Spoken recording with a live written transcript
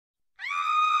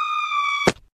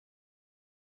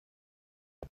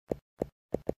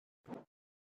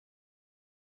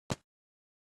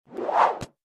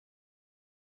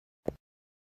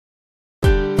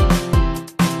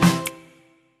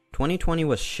2020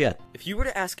 was shit. If you were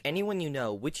to ask anyone you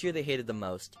know which year they hated the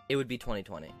most, it would be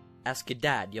 2020. Ask your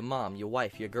dad, your mom, your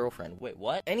wife, your girlfriend. Wait,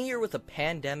 what? Any year with a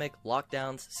pandemic,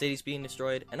 lockdowns, cities being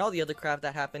destroyed, and all the other crap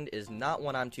that happened is not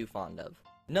one I'm too fond of.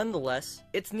 Nonetheless,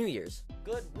 it's New Year's.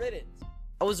 Good riddance.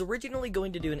 I was originally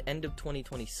going to do an end of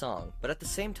 2020 song, but at the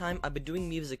same time, I've been doing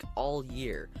music all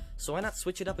year, so why not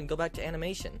switch it up and go back to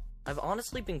animation? I've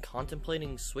honestly been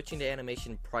contemplating switching to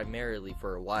animation primarily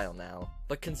for a while now,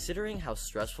 but considering how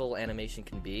stressful animation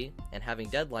can be, and having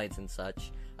deadlines and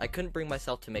such, I couldn't bring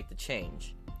myself to make the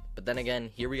change. But then again,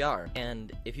 here we are.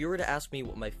 And if you were to ask me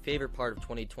what my favorite part of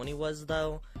 2020 was,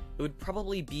 though, it would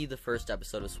probably be the first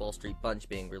episode of Swell Street Bunch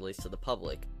being released to the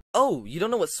public. Oh, you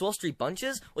don't know what Swell Street Bunch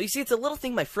is? Well, you see, it's a little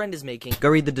thing my friend is making. Go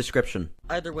read the description.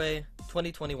 Either way,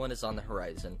 2021 is on the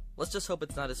horizon. Let's just hope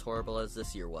it's not as horrible as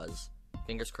this year was.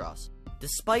 Fingers crossed.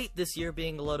 Despite this year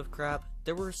being a load of crap,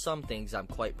 there were some things I'm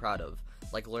quite proud of,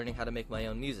 like learning how to make my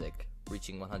own music,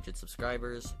 reaching 100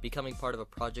 subscribers, becoming part of a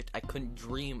project I couldn't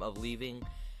dream of leaving,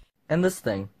 and this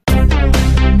thing.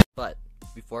 But,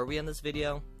 before we end this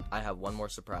video, I have one more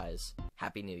surprise.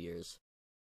 Happy New Year's.